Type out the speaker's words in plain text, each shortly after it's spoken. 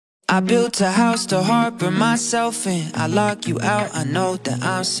I built a house to harbor myself in. I lock you out, I know that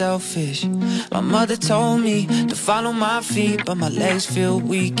I'm selfish. My mother told me to follow my feet, but my legs feel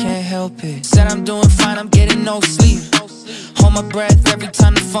weak, can't help it. Said I'm doing fine, I'm getting no sleep. Hold my breath every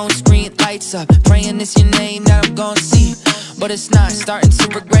time the phone screen lights up, praying it's your name that I'm gonna see. But it's not, starting to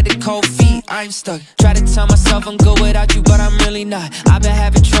regret it, cold feet, I'm stuck. Try to tell myself I'm good without you, but I'm really not. I've been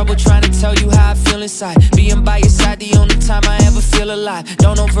having trouble trying to tell you how I feel inside. Being by your side, the only time I ever feel alive.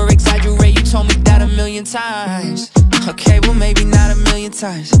 Don't over-exaggerate, you told me that 1,000,000 times. Okay, well maybe not 1,000,000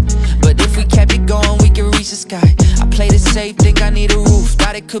 times, but if we kept it going, we could reach the sky. I played it safe, think I need a roof.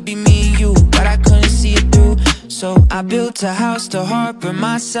 Thought it could be me and you, but I couldn't see it through. So I built a house to harbor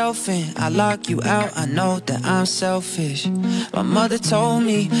myself in. I lock you out, I know that I'm selfish. My mother told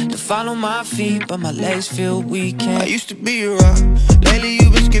me to follow my feet, but my legs feel weak. I used to be a rock, lately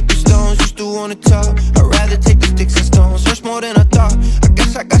you've been skipping stones. Used to wanna talk, I'd rather take the sticks and stones. Much more than I thought, I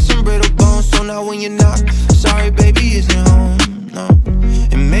guess I got some brittle bones. So now when you knock, sorry baby isn't home, no.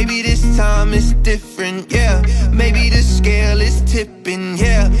 And maybe this time it's different, yeah. Maybe the scale is tipping,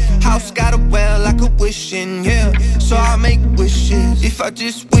 yeah. House got a well like a wishing, yeah. So I make wishes. If I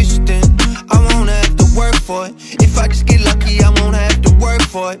just wish, then I won't have to work for it. If I just get lucky, I won't have to work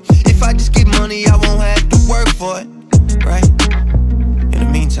for it. If I just get money, I won't have to work for it, right? In the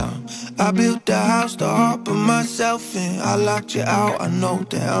meantime, I built the house to harbor myself in. I locked you out, I know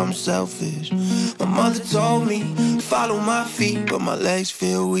that I'm selfish. My mother told me to follow my feet, but my legs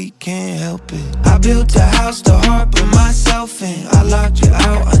feel weak, can't help it. I built a house to harbor myself in. I locked you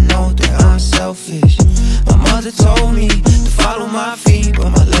out, I know that I'm selfish. My mother told me to follow my feet, but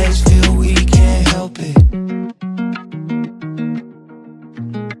my legs feel